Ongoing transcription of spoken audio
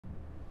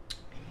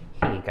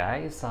Alrighty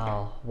guys,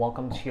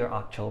 welcome to your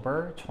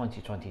October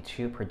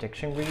 2022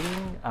 prediction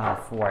reading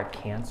for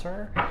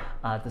Cancer.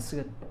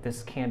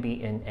 This can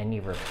be in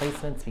any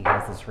replacements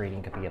because this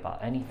reading could be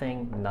about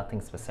anything, nothing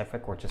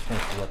specific. We're just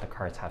going to see what the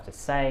cards have to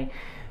say.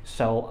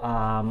 So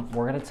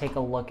we're going to take a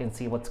look and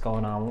see what's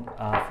going on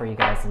for you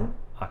guys in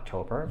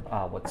October,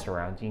 what's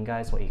surrounding you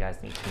guys, what you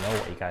guys need to know,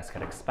 what you guys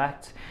can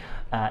expect.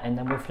 And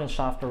then we'll finish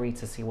off the read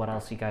to see what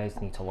else you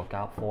guys need to look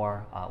out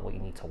for, what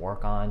you need to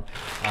work on.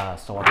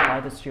 So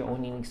apply this to your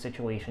own unique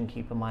situation.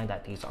 Keep in mind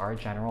that these are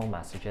general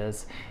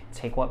messages.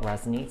 Take what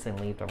resonates and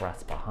leave the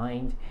rest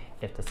behind.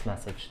 If this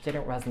message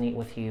didn't resonate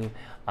with you,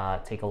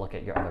 take a look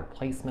at your other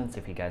placements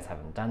if you guys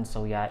haven't done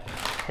so yet.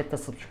 Hit the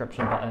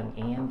subscription button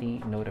and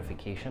the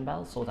notification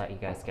bell so that you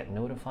guys get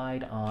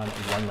notified on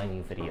when my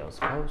new videos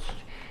post.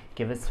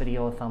 Give this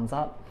video a thumbs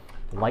up.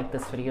 Like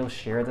this video,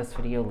 share this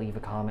video, leave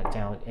a comment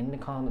down in the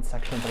comment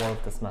section below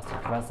if this message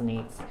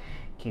resonates.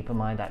 Keep in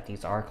mind that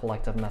these are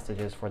collective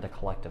messages for the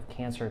collective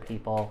Cancer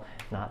people,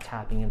 not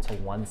tapping into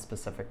one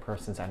specific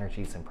person's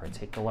energies in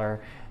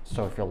particular.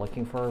 So if you're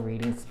looking for a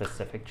reading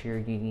specific to your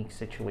unique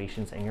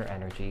situations and your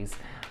energies,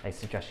 I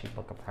suggest you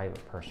book a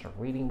private personal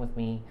reading with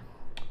me.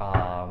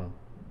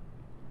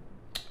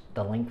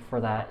 The link for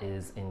that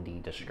is in the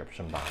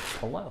description box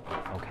below,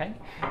 okay?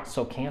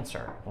 So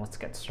Cancer, let's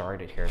get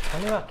started here. Tell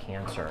me about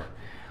Cancer.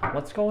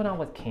 What's going on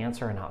with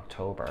Cancer in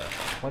October?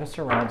 What is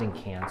surrounding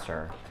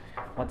Cancer?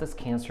 What does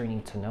Cancer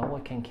need to know?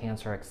 What can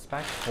Cancer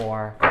expect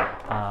for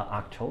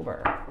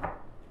October?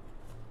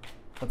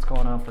 What's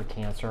going on for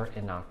Cancer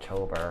in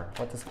October?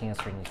 What does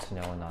Cancer need to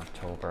know in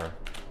October?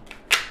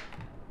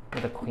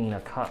 The Queen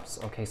of Cups.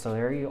 Okay, so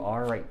there you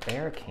are right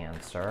there,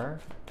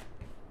 Cancer.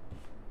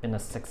 In the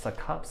Six of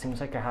Cups,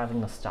 seems like you're having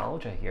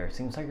nostalgia here.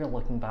 Seems like you're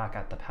looking back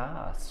at the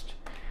past.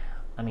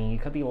 I mean, you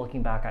could be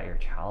looking back at your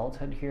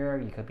childhood here.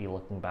 You could be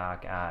looking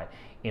back at,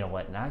 you know,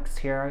 what next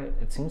here.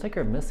 It seems like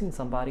you're missing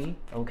somebody,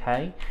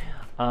 okay?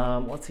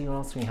 Let's see what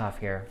else we have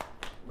here.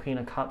 Queen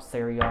of Cups,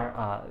 there you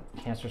are.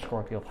 Cancer,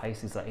 Scorpio,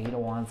 Pisces, the Eight of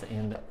Wands,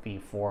 and the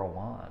Four of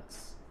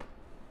Wands.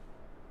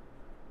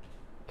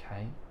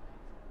 Okay.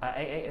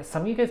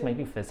 Some of you guys might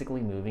be physically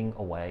moving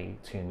away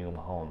to a new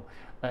home.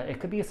 It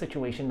could be a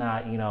situation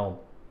that,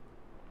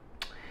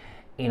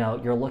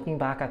 you're looking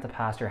back at the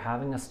past, you're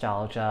having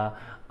nostalgia,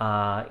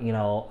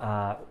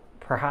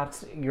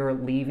 perhaps you're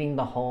leaving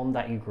the home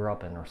that you grew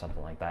up in or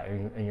something like that,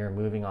 and you're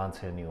moving on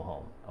to a new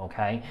home,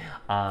 okay?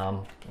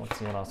 Let's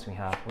see what else we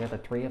have. We have the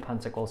Three of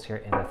Pentacles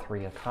here and the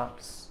Three of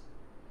Cups.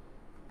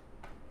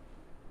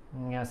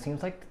 Yeah, it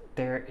seems like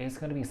there is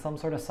going to be some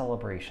sort of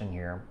celebration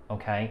here,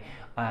 okay?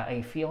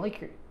 I feel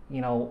like,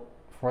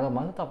 for the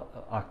month of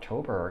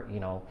October,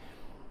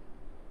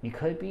 you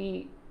could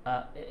be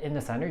in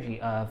this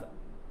energy of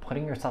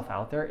putting yourself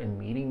out there and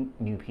meeting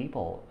new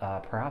people,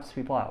 perhaps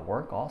people at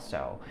work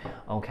also,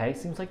 okay?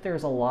 Seems like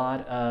there's a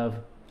lot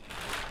of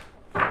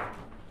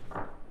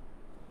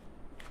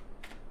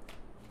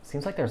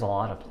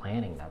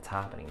planning that's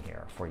happening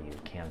here for you,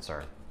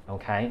 Cancer,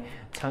 okay?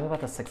 Tell me about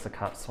the Six of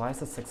Cups. Why is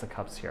the Six of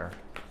Cups here?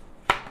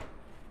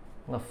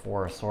 The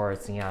Four of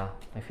Swords, yeah.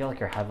 I feel like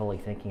you're heavily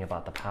thinking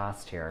about the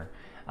past here.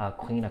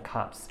 Queen of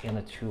Cups and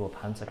the Two of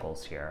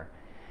Pentacles here.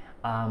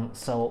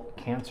 So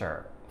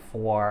Cancer,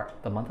 for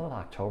the month of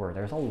October,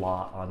 there's a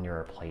lot on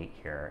your plate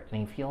here,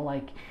 and I feel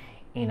like,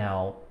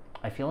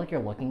 you're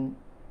looking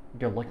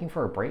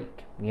for a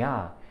break.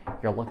 Yeah,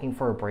 you're looking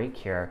for a break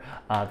here.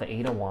 The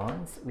Eight of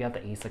Wands, we have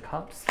the Ace of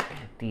Cups,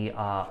 the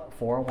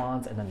Four of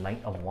Wands, and the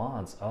Knight of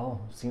Wands. Oh,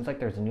 seems like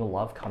there's a new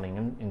love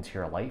coming into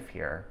your life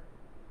here.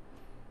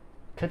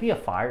 Could be a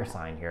fire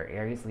sign here,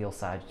 Aries, Leo,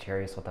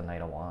 Sagittarius with the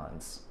Knight of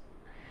Wands.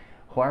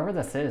 Whoever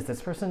this is,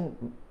 this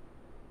person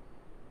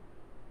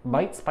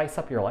might spice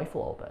up your life a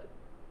little bit.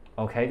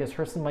 Okay, this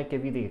person might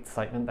give you the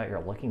excitement that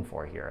you're looking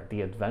for here,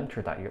 the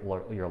adventure that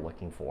you're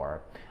looking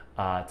for,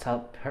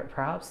 to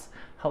perhaps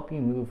help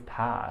you move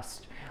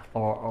past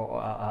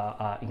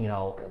or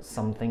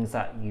some things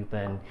that you've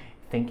been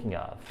thinking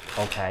of,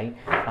 okay?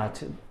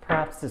 To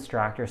perhaps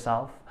distract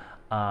yourself,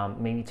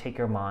 maybe take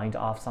your mind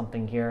off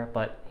something here,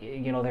 but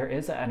there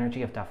is an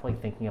energy of definitely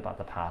thinking about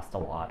the past a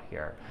lot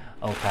here,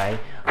 okay?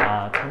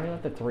 Tell me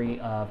about the Three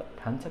of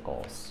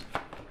Pentacles.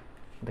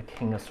 The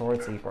King of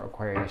Swords, Libra,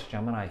 Aquarius,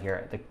 Gemini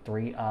here. The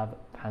Three of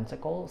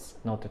Pentacles.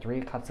 No, the Three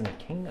of Cups and the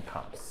King of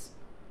Cups.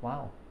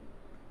 Wow.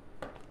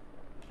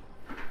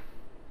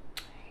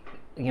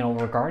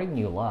 Regarding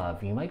new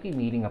love, you might be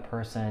meeting a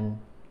person,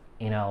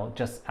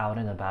 just out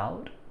and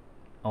about.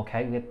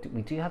 Okay,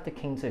 we do have the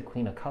King to the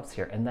Queen of Cups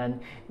here. And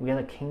then we have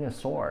the King of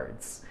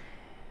Swords.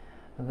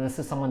 This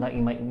is someone that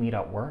you might meet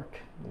at work.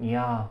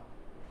 Yeah.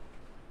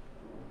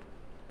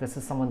 This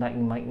is someone that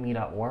you might meet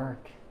at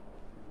work.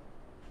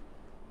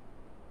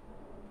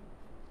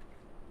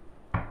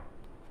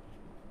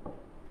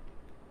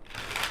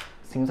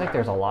 Seems like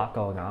there's a lot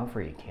going on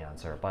for you,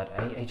 Cancer, but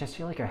I just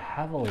feel like you're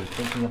heavily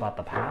thinking about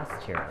the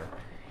past here.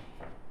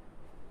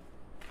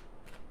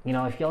 you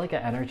know, I feel like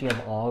an energy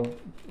of all,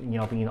 you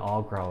know, being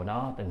all grown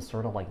up and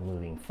sort of like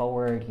moving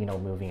forward, you know,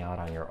 moving out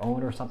on your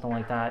own or something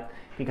like that.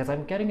 Because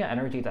I'm getting an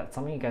energy that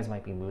some of you guys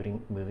might be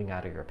moving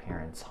out of your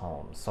parents'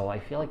 home. So I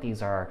feel like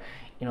these are,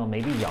 you know,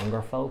 maybe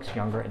younger folks,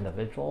 younger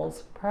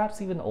individuals,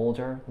 perhaps even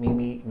older.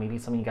 Maybe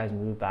some of you guys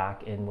move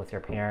back in with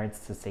your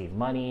parents to save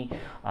money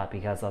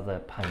because of the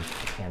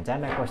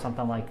pandemic or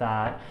something like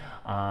that.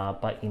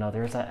 But you know,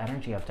 there's an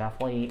energy of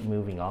definitely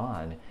moving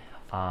on.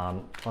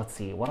 Let's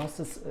see, what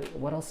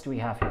else do we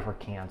have here for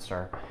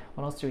Cancer?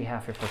 What else do we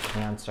have here for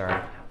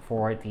Cancer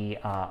for the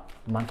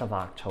month of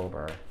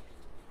October?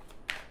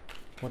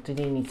 What do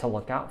you need to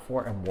look out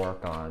for and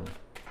work on?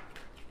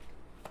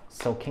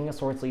 So King of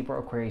Swords, Libra,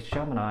 Aquarius,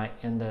 Gemini,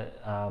 and the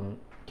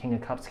King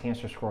of Cups,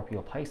 Cancer,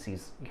 Scorpio,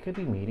 Pisces. You could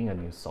be meeting a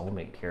new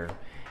soulmate here.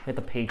 Hit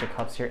the Page of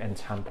Cups here and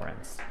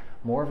Temperance.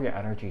 More of your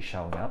energy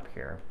showing up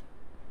here.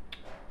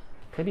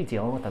 Could be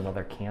dealing with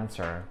another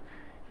Cancer.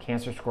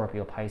 Cancer,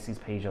 Scorpio, Pisces,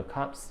 Page of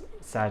Cups,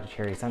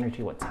 Sagittarius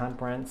energy with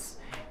Temperance.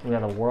 We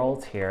have the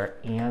World here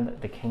and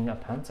the King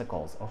of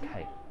Pentacles.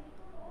 Okay.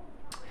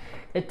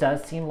 It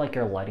does seem like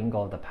you're letting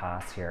go of the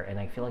past here, and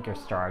I feel like you're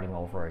starting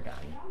over again.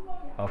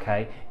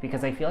 Okay?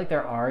 Because I feel like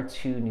there are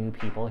two new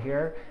people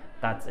here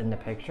that's in the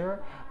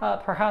picture.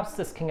 Perhaps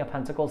this King of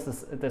Pentacles,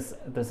 this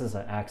is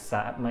an ex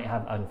that might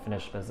have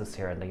unfinished business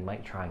here, and they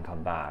might try and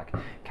come back.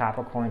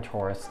 Capricorn,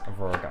 Taurus,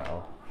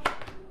 Virgo.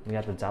 We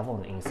have the Devil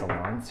and Ace of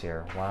Wands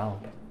here. Wow.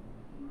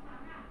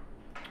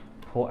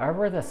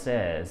 Whoever this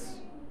is,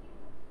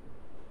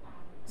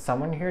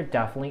 someone here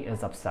definitely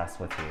is obsessed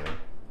with you.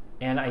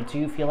 And I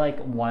do feel like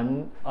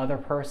one other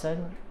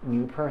person,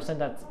 new person,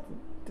 that's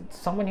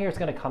someone here is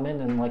going to come in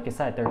and, like I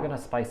said, they're going to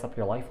spice up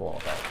your life a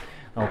little bit.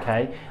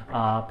 Okay?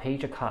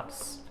 Page of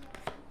Cups.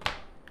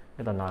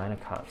 The Nine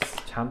of Cups.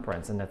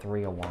 Temperance and the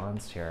Three of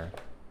Wands here.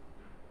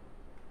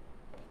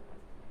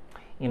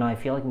 You know, I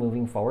feel like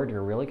moving forward,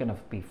 you're really going to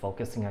be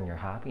focusing on your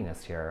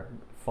happiness here.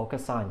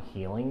 Focus on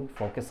healing,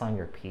 focus on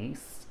your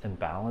peace and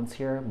balance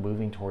here,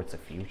 moving towards the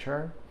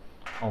future.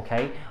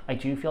 Okay, I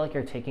do feel like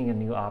you're taking a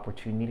new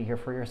opportunity here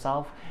for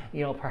yourself.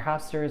 You know,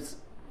 perhaps there's,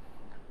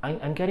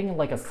 I'm getting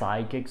like a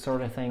side gig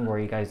sort of thing where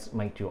you guys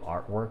might do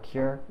artwork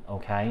here.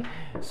 Okay,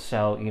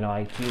 so, you know,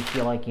 I do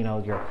feel like, you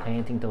know, you're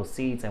planting those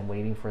seeds and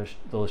waiting for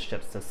those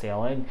ships to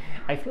sail in.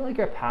 I feel like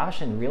your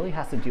passion really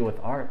has to do with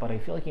art, but I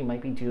feel like you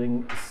might be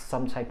doing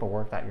some type of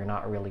work that you're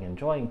not really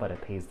enjoying, but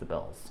it pays the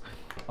bills.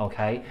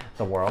 Okay,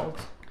 the World,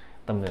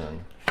 the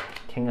Moon,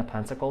 King of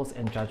Pentacles,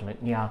 and Judgment.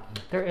 Yeah,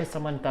 there is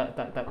someone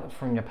that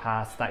from your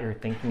past that you're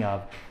thinking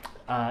of.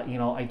 You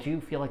know, I do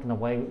feel like in a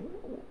way,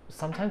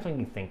 sometimes when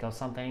you think of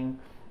something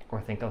or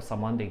think of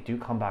someone, they do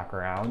come back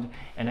around.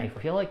 And I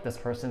feel like this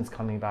person's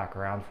coming back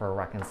around for a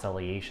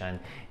reconciliation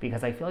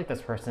because I feel like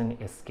this person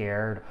is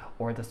scared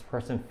or this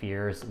person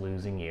fears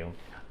losing you.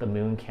 The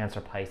Moon,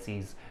 Cancer,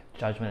 Pisces,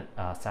 Judgment,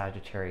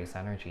 Sagittarius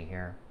energy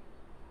here.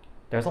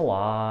 There's a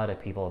lot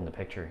of people in the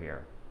picture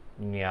here.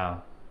 Yeah.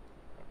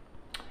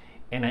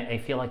 And I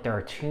feel like there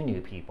are two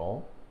new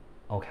people,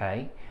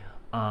 okay,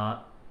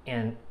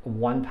 and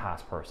one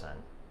past person.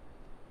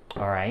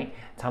 All right,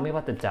 tell me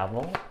about the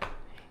Devil.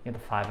 You have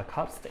the Five of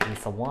Cups, the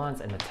Ace of Wands,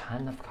 and the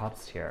Ten of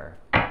Cups here.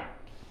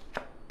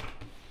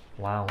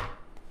 Wow,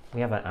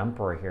 we have an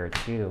Emperor here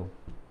too.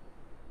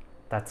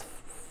 That's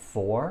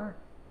 4.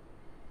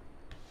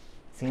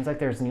 Seems like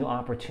there's new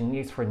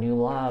opportunities for new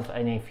love,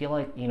 and I feel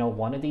like, you know,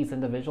 one of these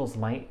individuals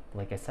might,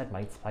 like I said,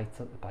 might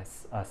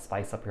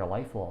spice up your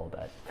life a little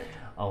bit.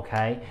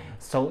 Okay,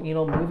 so, you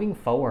know, moving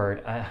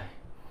forward,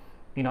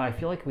 you know, I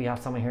feel like we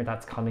have someone here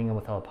that's coming in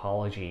with an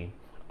apology.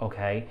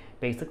 Okay,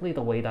 basically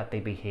the way that they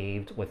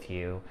behaved with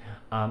you.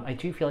 I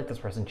do feel like this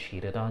person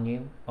cheated on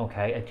you.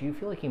 Okay, I do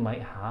feel like you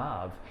might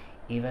have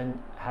even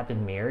have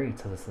been married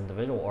to this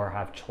individual or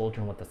have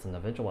children with this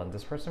individual, and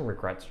this person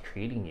regrets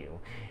treating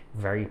you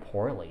very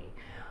poorly.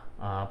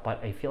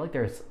 But I feel like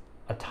there's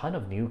a ton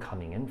of new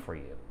coming in for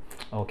you.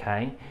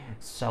 Okay,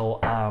 so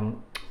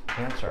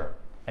Cancer,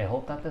 I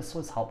hope that this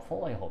was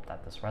helpful. I hope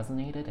that this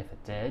resonated. If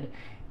it did,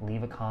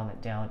 leave a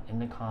comment down in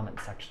the comment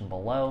section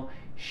below.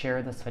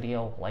 Share this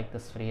video, like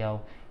this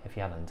video. If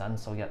you haven't done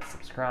so yet,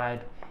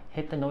 subscribe,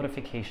 hit the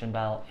notification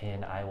bell,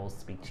 and I will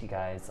speak to you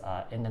guys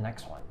in the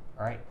next one.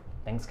 All right,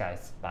 thanks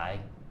guys, bye.